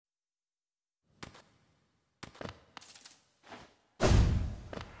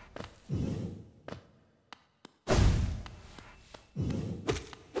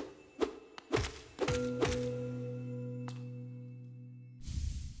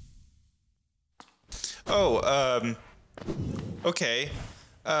Oh, okay.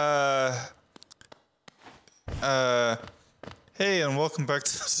 Uh, uh, hey, and welcome back to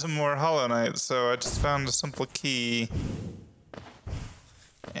some more Hollow Knight. So I just found a simple key,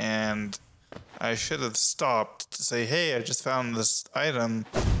 and I should have stopped to say, hey, I just found this item.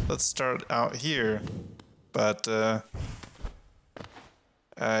 Let's start out here. But,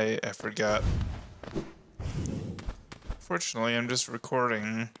 I forgot. Fortunately, I'm just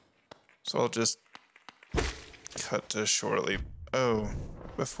recording, so I'll just cut to shortly. Oh,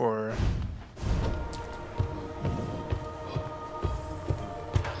 before.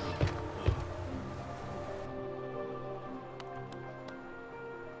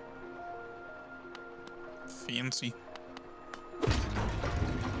 Fancy.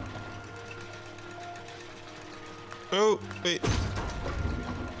 Oh, wait.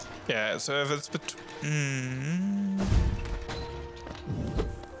 Yeah, so if it's between...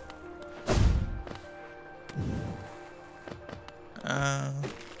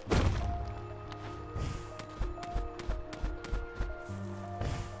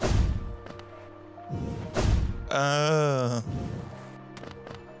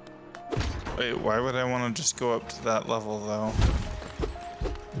 Wait, why would I want to just go up to that level, though?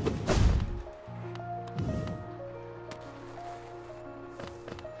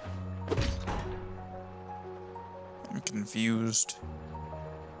 I'm confused.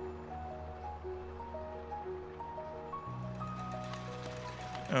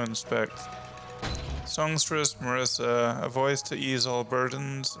 Oh, inspect. Songstress Marissa, a voice to ease all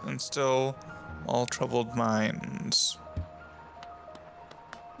burdens and still all troubled minds.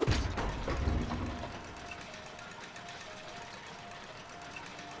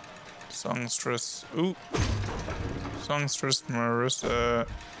 Songstress. Ooh. Songstress Marissa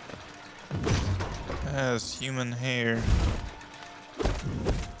has human hair.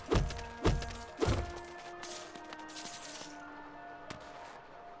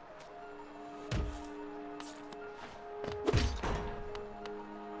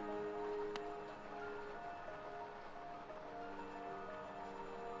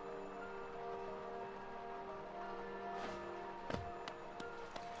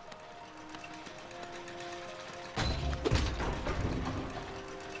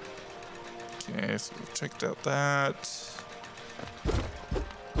 Okay, so we've checked out that.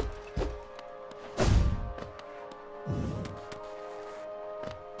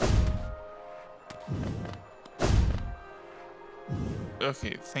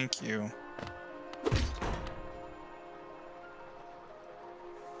 Okay, thank you.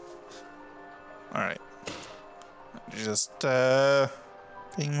 Alright. Just,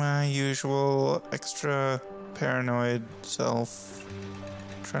 being my usual extra paranoid self.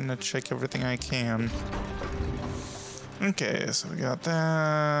 Trying to check everything I can. Okay, so we got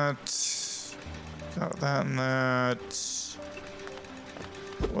that. Got that and that.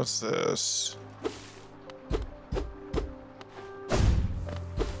 What's this?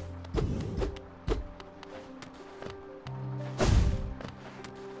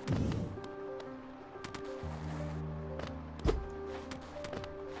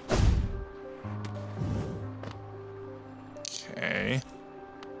 Okay.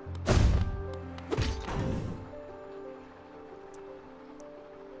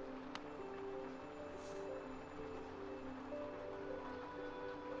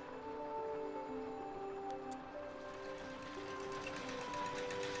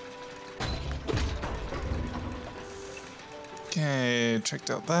 Okay, checked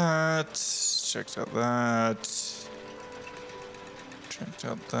out that. Checked out that. Checked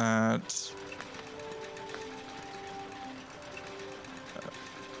out that.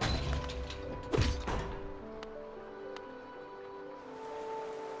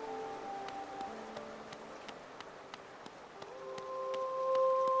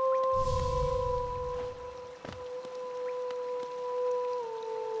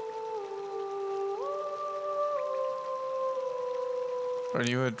 Are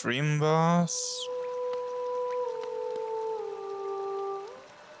you a dream boss?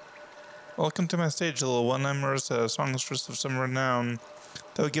 Welcome to my stage, little one. I'm Marissa, songstress of some renown.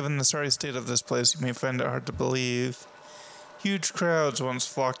 Though given the sorry state of this place, you may find it hard to believe. Huge crowds once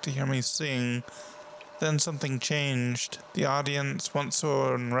flocked to hear me sing. Then something changed. The audience, once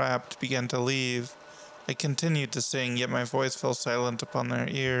so enwrapped, began to leave. I continued to sing, yet my voice fell silent upon their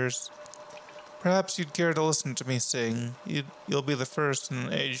ears. Perhaps you'd care to listen to me sing. You'll be the first in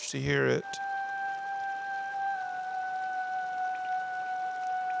an age to hear it.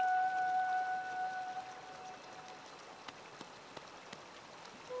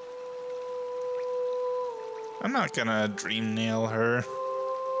 I'm not gonna dream nail her.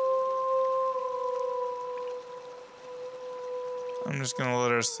 I'm just gonna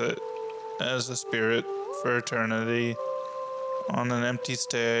let her sit as a spirit for eternity on an empty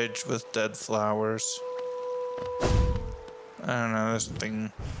stage with dead flowers. I don't know, there's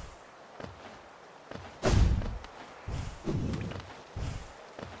something.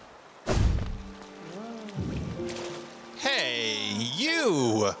 Hey,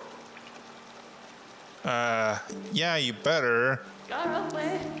 you! Yeah, you better.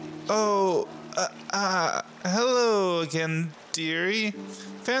 Oh, hello again, dearie.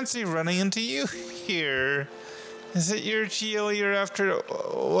 Fancy running into you here. Is it your Geo you're after?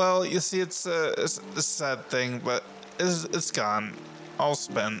 Well, you see, it's a sad thing, but it's gone. All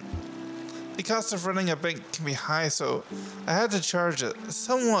spent. The cost of running a bank can be high, so I had to charge a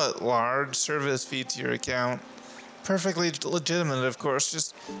somewhat large service fee to your account. Perfectly legitimate, of course,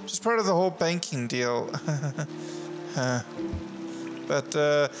 just part of the whole banking deal. But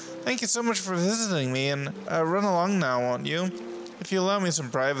thank you so much for visiting me, and run along now, won't you? If you allow me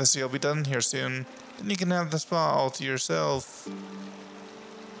some privacy, I'll be done here soon. Then you can have the spa all to yourself.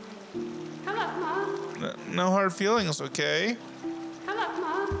 Hello, Mom. No hard feelings, okay? Hello,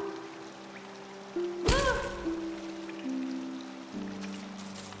 Mom.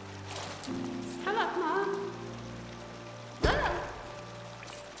 Hello, Mom.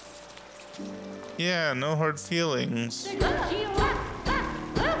 Yeah, no hard feelings.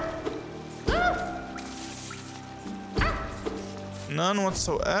 None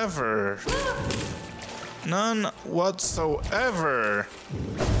whatsoever. None whatsoever.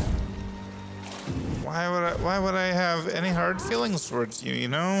 Why would I have any hard feelings towards you, you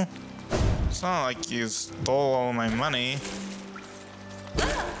know? It's not like you stole all my money.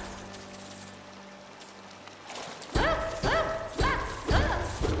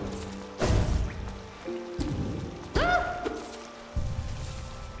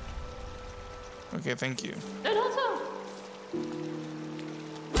 Okay, thank you.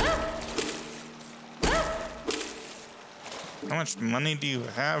 How much money do you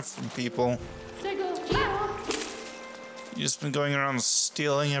have from people? You just been going around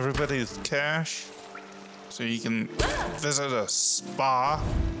stealing everybody's cash so you can visit a spa?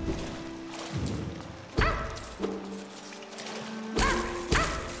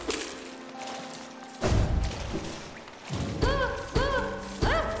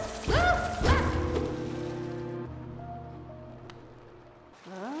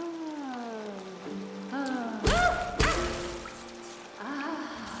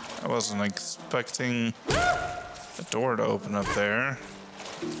 I wasn't expecting the door to open up there.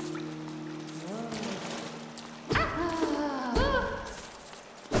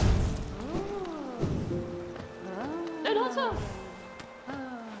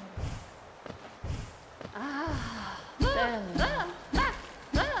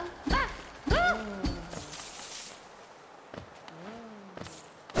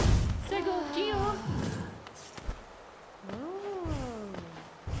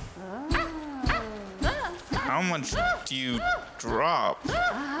 How much do you drop?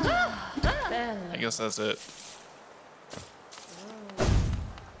 I guess that's it.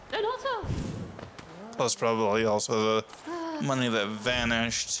 Plus probably also the money that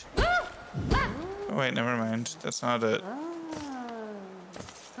vanished. Oh, wait, never mind. That's not it.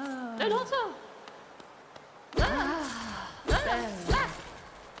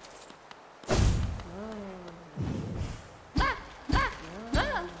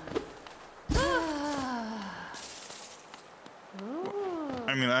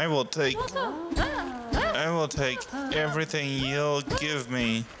 I mean, I will take everything you'll give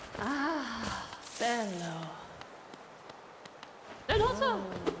me. Bello.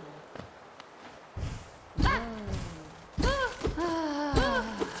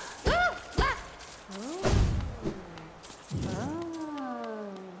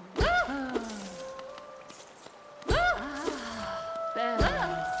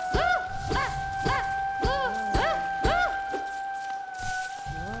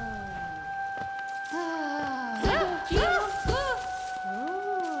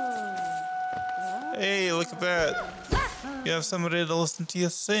 Hey, look at that. You have somebody to listen to you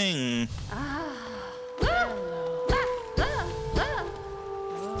sing.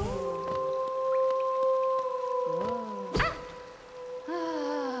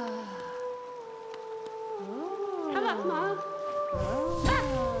 Hello, Mom.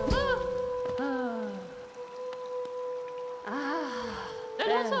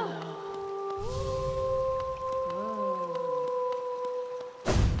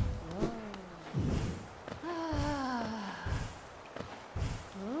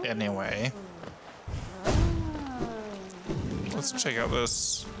 Anyway, let's check out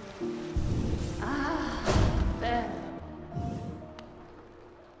this.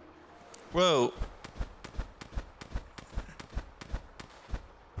 Whoa.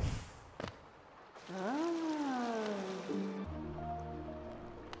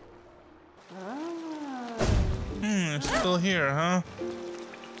 It's still here, huh?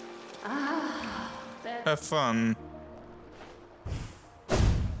 Have fun.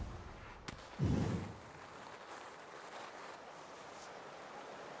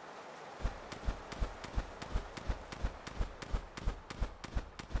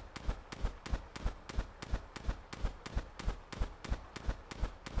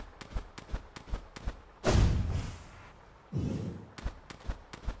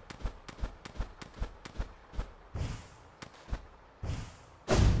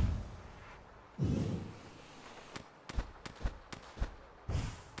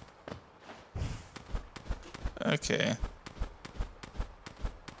 Okay.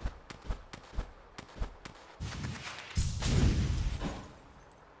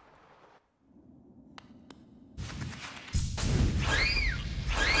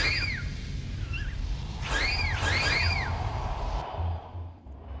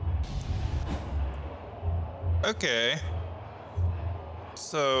 Okay.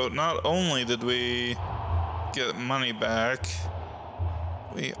 So not only did we get money back,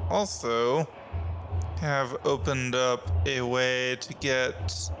 we also have opened up a way to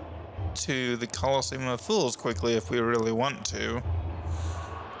get to the Colosseum of Fools quickly if we really want to.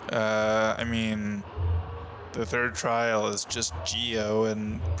 I mean, the third trial is just Geo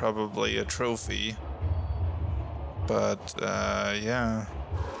and probably a trophy. But, yeah.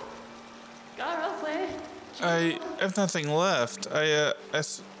 I have nothing left. I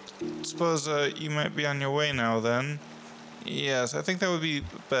suppose you might be on your way now then. Yes, I think that would be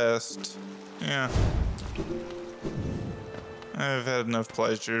best. Yeah. I've had enough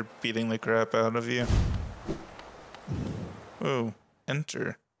pleasure beating the crap out of you. Whoa,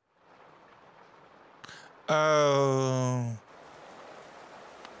 enter. Oh.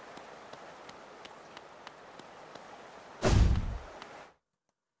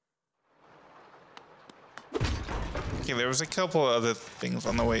 Okay, there was a couple other things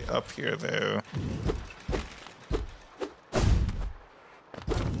on the way up here though.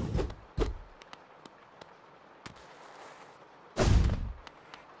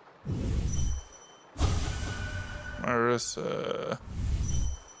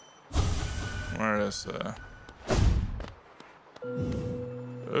 Marissa.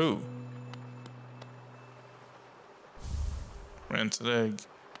 Oh. Rancid egg.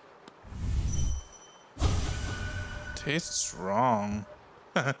 Tastes wrong.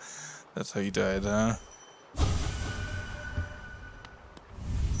 That's how you died, huh?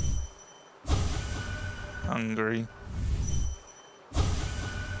 Hungry.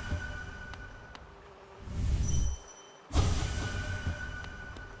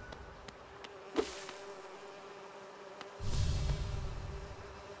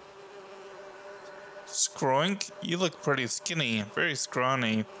 Scroink, you look pretty skinny, very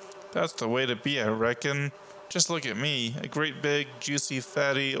scrawny. That's the way to be, I reckon. Just look at me, a great big, juicy,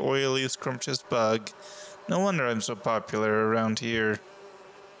 fatty, oily, scrumptious bug. No wonder I'm so popular around here.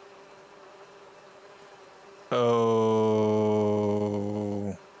 Oh.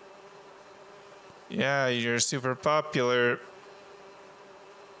 Yeah, you're super popular.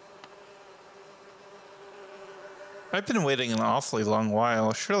 I've been waiting an awfully long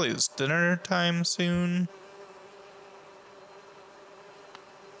while. Surely it's dinner time soon?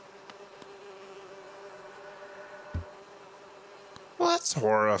 Well, that's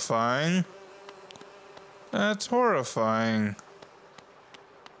horrifying. That's horrifying.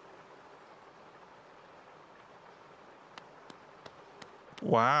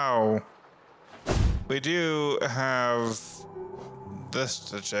 Wow. We do have this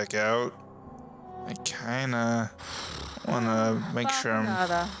to check out. I kinda wanna make sure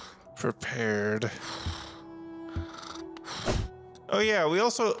I'm prepared. Oh yeah, we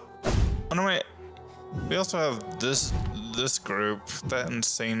also we also have this group, that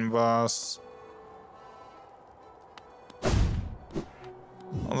insane boss.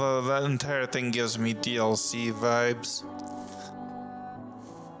 Although that entire thing gives me DLC vibes.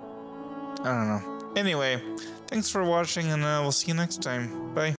 I don't know. Anyway, thanks for watching and we'll see you next time. Bye.